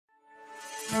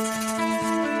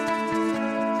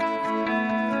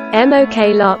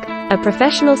Moklock, a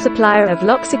professional supplier of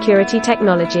lock security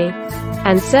technology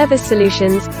and service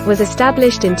solutions, was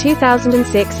established in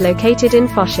 2006, located in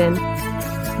Foshan,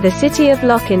 the city of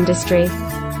lock industry.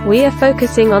 We are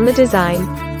focusing on the design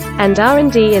and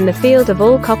R&D in the field of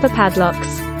all copper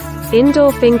padlocks,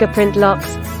 indoor fingerprint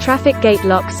locks, traffic gate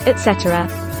locks, etc.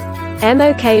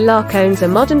 Moklock owns a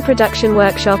modern production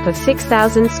workshop of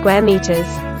 6,000 square meters.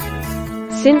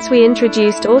 Since we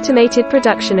introduced automated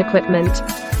production equipment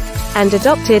and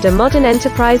adopted a modern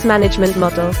enterprise management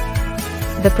model,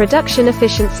 the production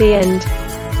efficiency and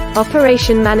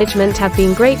operation management have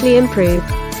been greatly improved,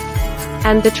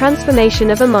 and the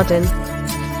transformation of a modern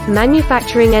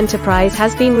manufacturing enterprise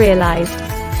has been realized.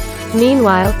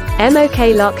 Meanwhile,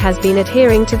 Moklock has been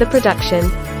adhering to the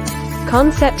production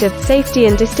concept of safety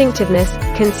and distinctiveness.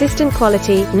 Consistent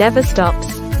quality never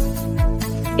stops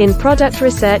in product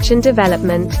research and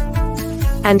development,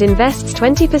 and invests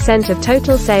 20% of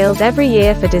total sales every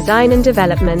year for design and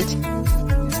development,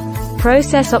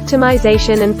 process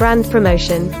optimization and brand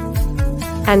promotion,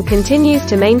 and continues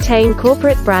to maintain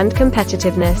corporate brand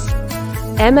competitiveness.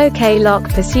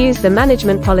 Moklock pursues the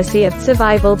management policy of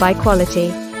survival by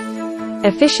quality,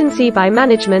 efficiency by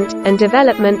management, and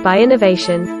development by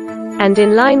innovation, and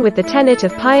in line with the tenet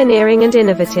of pioneering and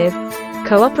innovative,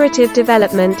 cooperative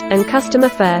development, and customer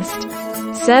first,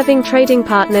 serving trading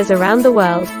partners around the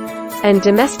world, and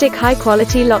domestic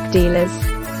high-quality lock dealers.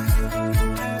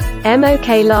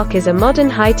 Moklock is a modern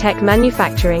high-tech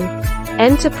manufacturing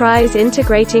enterprise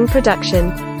integrating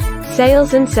production,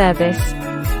 sales and service.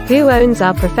 Who owns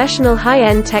our professional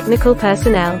high-end technical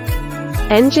personnel,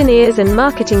 engineers and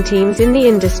marketing teams in the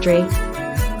industry.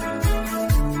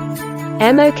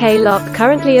 Moklock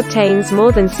currently obtains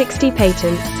more than 60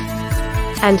 patents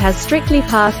and has strictly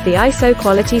passed the ISO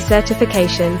quality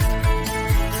certification,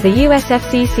 the US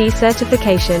FCC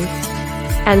certification,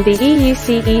 and the EU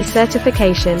CE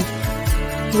certification,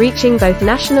 reaching both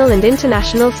national and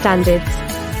international standards.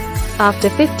 After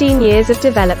 15 years of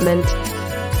development,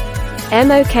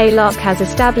 Moklock has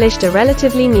established a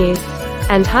relatively new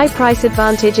and high price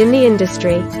advantage in the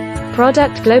industry.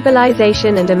 Product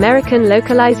globalization and American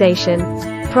localization.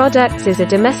 Products is a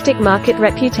domestic market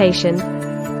reputation,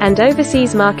 and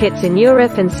overseas markets in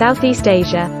Europe and Southeast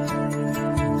Asia.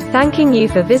 Thanking you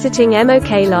for visiting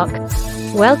Moklock.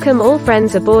 Welcome all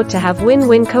friends aboard to have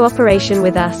win-win cooperation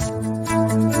with us.